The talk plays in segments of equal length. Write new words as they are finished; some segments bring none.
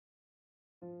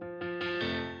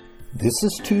This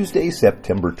is Tuesday,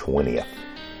 September 20th.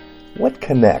 What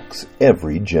connects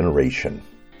every generation?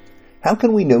 How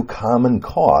can we know common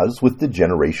cause with the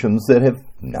generations that have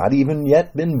not even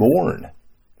yet been born?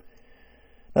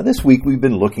 Now this week we've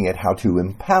been looking at how to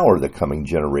empower the coming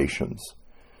generations.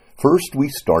 First, we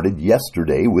started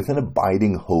yesterday with an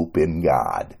abiding hope in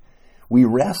God. We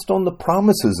rest on the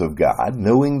promises of God,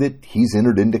 knowing that He's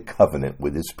entered into covenant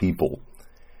with His people.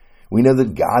 We know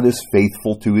that God is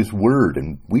faithful to His word,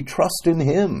 and we trust in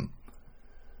Him.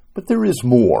 But there is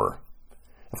more.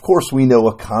 Of course, we know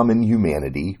a common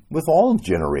humanity with all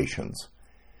generations.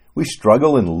 We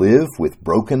struggle and live with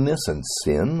brokenness and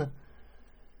sin.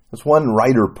 As one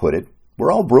writer put it,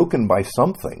 we're all broken by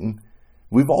something.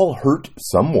 We've all hurt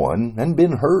someone and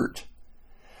been hurt.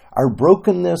 Our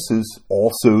brokenness is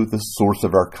also the source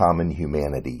of our common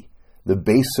humanity, the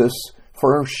basis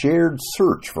for our shared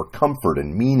search for comfort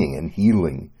and meaning and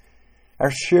healing. Our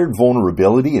shared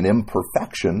vulnerability and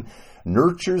imperfection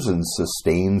nurtures and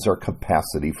sustains our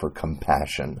capacity for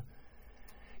compassion.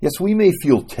 Yes, we may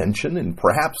feel tension and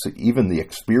perhaps even the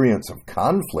experience of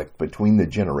conflict between the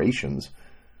generations,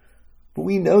 but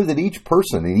we know that each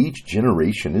person in each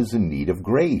generation is in need of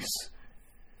grace.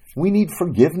 We need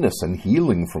forgiveness and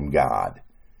healing from God.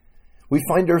 We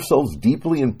find ourselves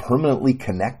deeply and permanently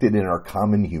connected in our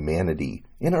common humanity,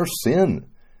 in our sin,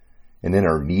 and in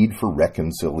our need for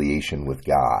reconciliation with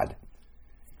God.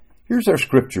 Here's our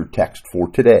scripture text for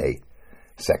today,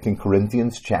 2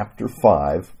 Corinthians chapter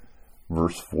 5,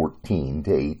 verse 14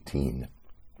 to 18.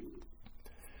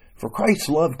 For Christ's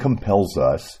love compels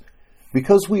us,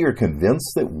 because we are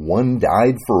convinced that one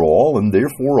died for all, and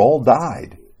therefore all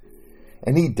died.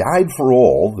 And He died for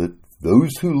all, that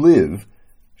those who live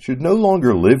should no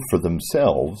longer live for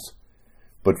themselves,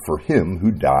 but for Him who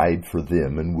died for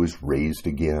them and was raised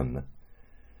again.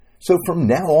 So from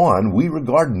now on, we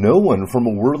regard no one from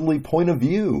a worldly point of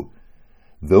view.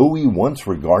 Though we once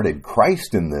regarded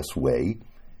Christ in this way,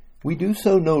 we do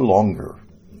so no longer.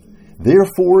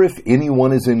 Therefore, if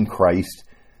anyone is in Christ,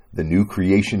 the new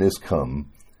creation has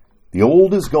come. The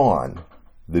old is gone.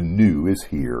 The new is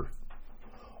here.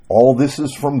 All this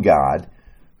is from God,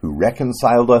 who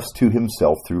reconciled us to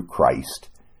Himself through Christ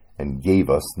and gave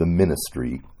us the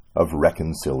ministry of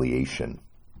reconciliation.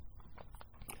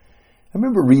 I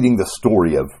remember reading the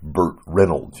story of Burt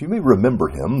Reynolds. You may remember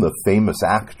him, the famous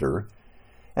actor,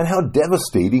 and how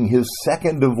devastating his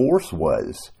second divorce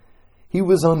was. He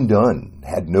was undone,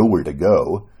 had nowhere to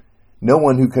go, no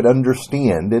one who could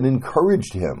understand and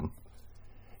encouraged him.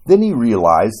 Then he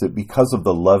realized that because of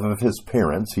the love of his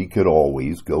parents, he could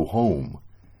always go home.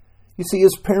 You see,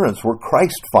 his parents were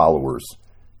Christ followers.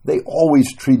 They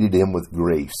always treated him with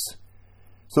grace.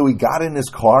 So he got in his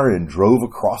car and drove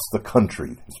across the country.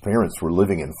 His parents were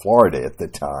living in Florida at the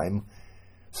time,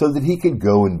 so that he could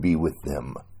go and be with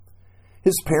them.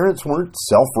 His parents weren't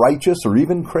self-righteous or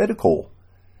even critical.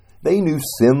 They knew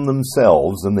sin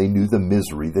themselves, and they knew the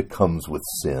misery that comes with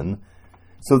sin.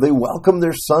 So they welcomed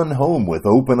their son home with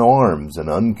open arms and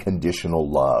unconditional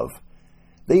love.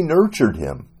 They nurtured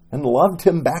him and loved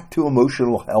him back to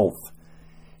emotional health,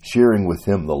 sharing with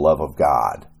him the love of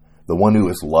God, the one who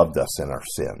has loved us in our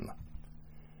sin.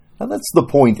 Now that's the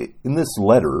point in this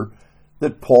letter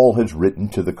that Paul has written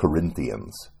to the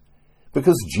Corinthians.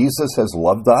 Because Jesus has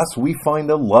loved us, we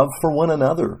find a love for one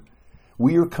another.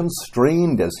 We are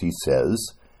constrained, as he says,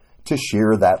 to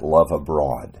share that love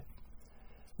abroad.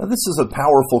 Now this is a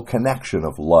powerful connection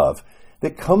of love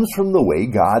that comes from the way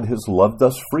God has loved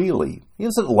us freely. He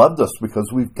hasn't loved us because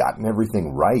we've gotten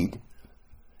everything right.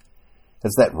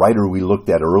 As that writer we looked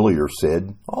at earlier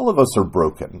said, all of us are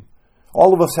broken.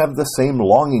 All of us have the same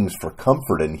longings for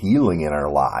comfort and healing in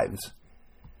our lives.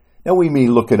 Now we may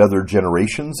look at other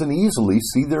generations and easily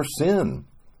see their sin.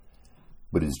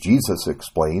 But as Jesus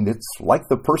explained, it's like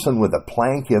the person with a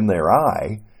plank in their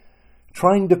eye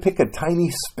trying to pick a tiny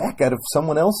speck out of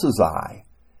someone else's eye.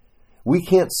 We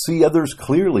can't see others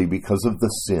clearly because of the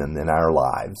sin in our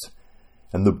lives.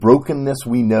 And the brokenness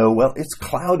we know, well, it's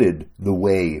clouded the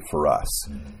way for us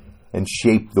and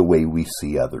shaped the way we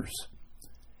see others.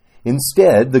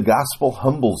 Instead, the gospel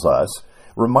humbles us,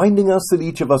 reminding us that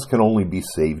each of us can only be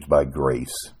saved by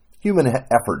grace. Human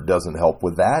effort doesn't help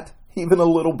with that, even a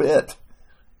little bit.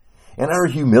 In our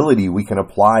humility, we can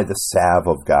apply the salve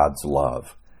of God's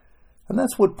love. And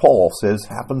that's what Paul says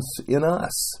happens in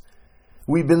us.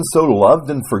 We've been so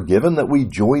loved and forgiven that we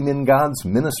join in God's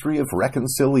ministry of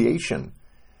reconciliation.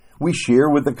 We share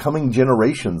with the coming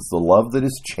generations the love that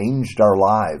has changed our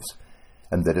lives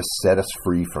and that has set us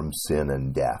free from sin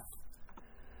and death.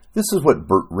 This is what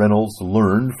Burt Reynolds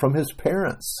learned from his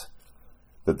parents,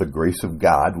 that the grace of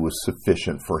God was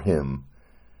sufficient for him,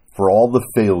 for all the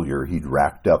failure he'd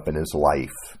racked up in his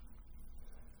life.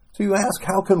 So you ask,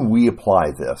 how can we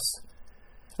apply this?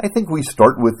 I think we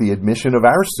start with the admission of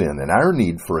our sin and our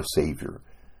need for a Savior,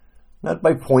 not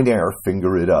by pointing our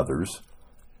finger at others,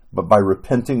 but by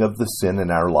repenting of the sin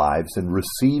in our lives and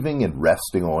receiving and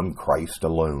resting on Christ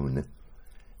alone.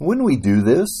 When we do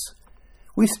this,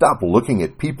 we stop looking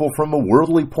at people from a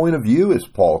worldly point of view, as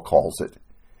Paul calls it.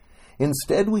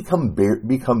 Instead, we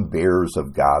become bearers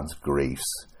of God's grace,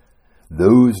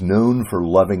 those known for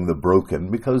loving the broken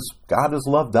because God has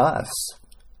loved us.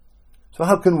 So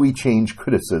how can we change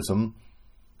criticism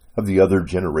of the other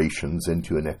generations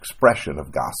into an expression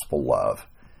of gospel love?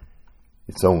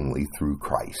 It's only through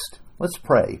Christ. Let's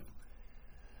pray.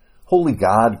 Holy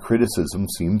God, criticism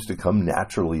seems to come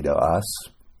naturally to us.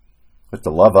 But to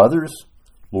love others,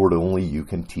 Lord, only you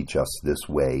can teach us this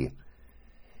way.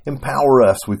 Empower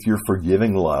us with your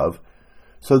forgiving love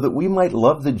so that we might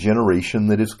love the generation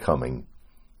that is coming.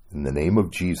 In the name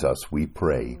of Jesus we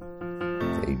pray.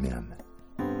 Amen.